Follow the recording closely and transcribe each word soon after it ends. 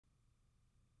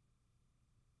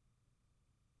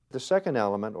The second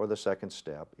element, or the second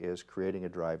step, is creating a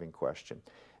driving question.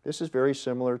 This is very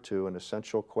similar to an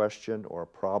essential question or a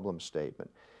problem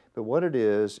statement. But what it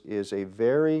is a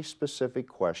very specific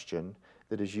question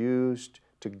that is used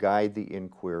to guide the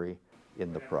inquiry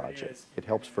in the project. It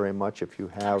helps very much if you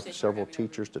have several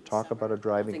teachers to talk about a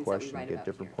driving question and get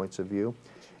different points of view.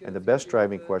 And the best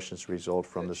driving questions result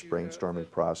from this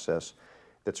brainstorming process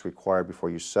that's required before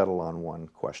you settle on one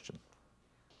question.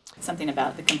 Something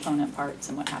about the component parts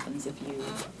and what happens if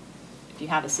you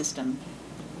have a system.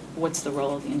 What's the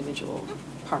role of the individual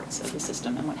parts of the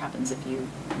system, and what happens if you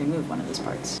remove one of those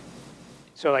parts?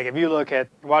 So like if you look at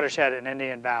Watershed in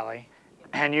Indian Valley,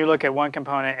 and you look at one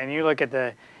component, and you look at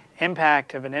the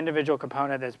impact of an individual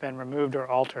component that's been removed or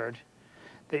altered,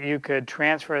 that you could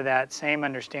transfer that same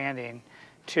understanding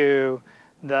to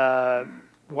the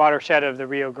watershed of the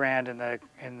Rio Grande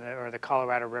or the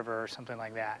Colorado River or something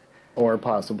like that. Or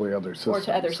possibly other systems. Or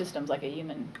to other systems like a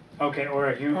human. Okay, or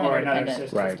another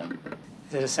system. Right.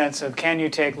 There's a sense of, can you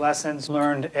take lessons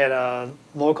learned at a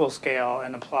local scale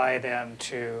and apply them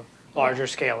to larger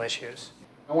scale issues?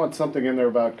 I want something in there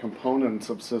about components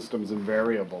of systems and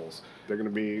variables. They're going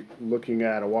to be looking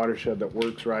at a watershed that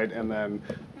works right, and then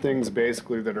things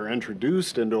basically that are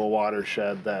introduced into a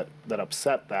watershed that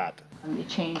upset that. You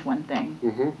change one thing,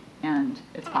 and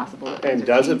it's possible that And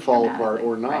does it fall apart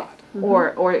or not?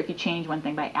 Right. Or if you change one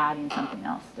thing by adding something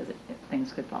else,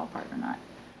 things could fall apart or not.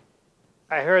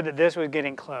 I heard that this was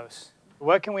getting close.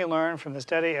 What can we learn from the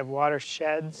study of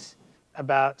watersheds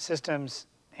about systems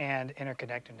and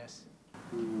interconnectedness?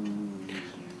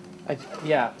 I think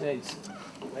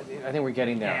we're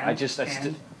getting there. I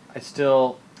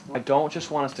don't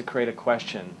just want us to create a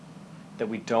question that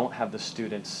we don't have the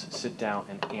students sit down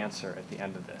and answer at the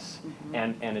end of this.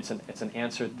 And it's an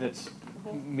answer that's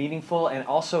meaningful and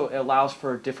also allows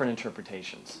for different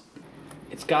interpretations.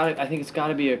 I think it's got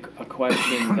to be a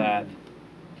question that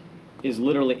is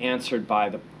literally answered by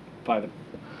the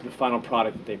final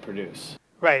product that they produce.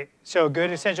 Right. So a good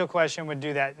essential question would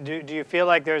do that. Do you feel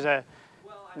like there's an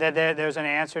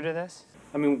answer to this?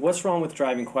 I mean, what's wrong with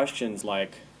driving questions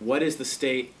like, what is the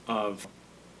state of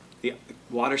the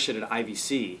watershed at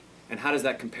I.V.C. and how does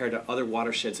that compare to other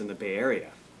watersheds in the Bay Area?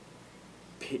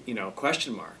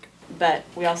 Question mark. But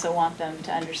we also want them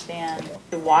to understand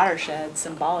the watershed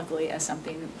symbolically as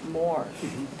something more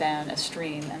than a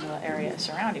stream and the area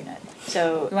surrounding it.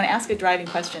 So we want to ask a driving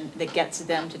question that gets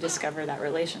them to discover that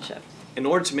relationship. In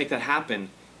order to make that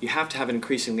happen, you have to have an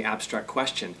increasingly abstract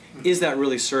question. Is that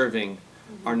really serving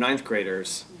our ninth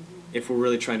graders if we're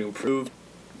really trying to improve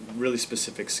really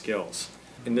specific skills?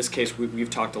 In this case, we've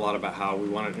talked a lot about how we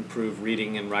want to improve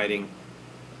reading and writing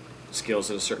skills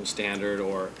at a certain standard,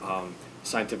 or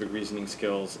scientific reasoning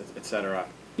skills, etc.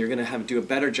 You're going to do a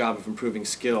better job of improving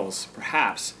skills,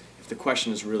 perhaps, if the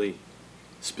question is really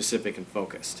specific and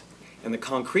focused. And the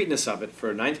concreteness of it for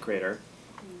a ninth grader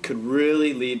could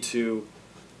really lead to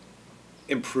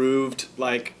improved,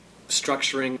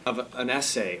 structuring of an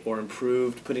essay, or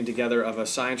improved putting together of a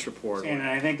science report. And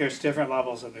I think there's different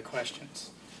levels of the questions.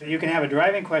 You can have a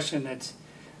driving question that's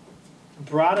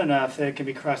broad enough that it can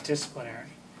be cross-disciplinary.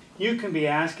 You can be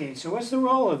asking, so what's the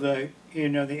role of the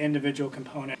individual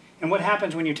component, and what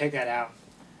happens when you take that out?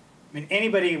 I mean,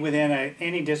 anybody within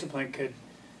any discipline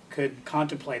could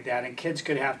contemplate that, and kids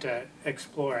could have to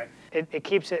explore it. It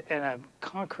keeps it in a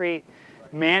concrete,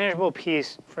 manageable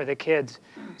piece for the kids.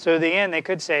 So in the end, they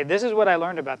could say, this is what I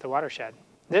learned about the watershed.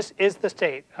 This is the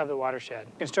state of the watershed.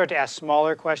 You can start to ask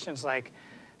smaller questions like,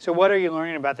 so what are you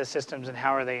learning about the systems and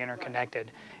how are they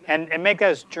interconnected? And make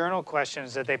those journal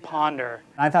questions that they ponder.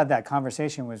 I thought that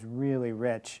conversation was really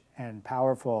rich and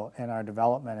powerful in our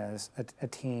development as a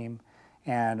team,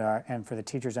 and for the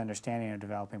teachers' understanding of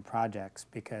developing projects,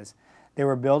 because they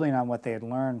were building on what they had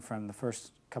learned from the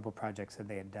first couple projects that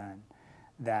they had done.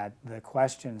 That the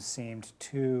questions seemed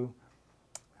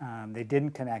they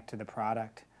didn't connect to the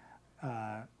product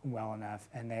well enough,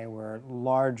 and they were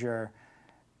larger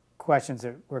questions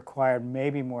that required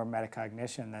maybe more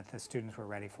metacognition that the students were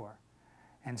ready for.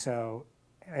 And so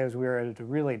as we were able to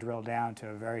really drill down to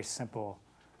a very simple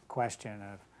question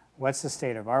of what's the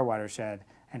state of our watershed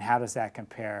and how does that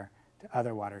compare to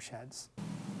other watersheds?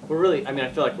 I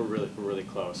feel like we're really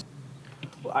close.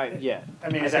 Well, I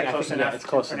mean, is that close enough? Yeah, it's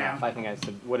close enough. I think I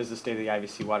said, what is the state of the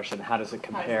I.V.C. watershed and how does it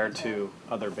compare to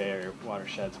other Bay Area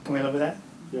watersheds? Can we live with that?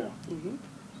 Yeah.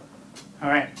 All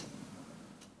right.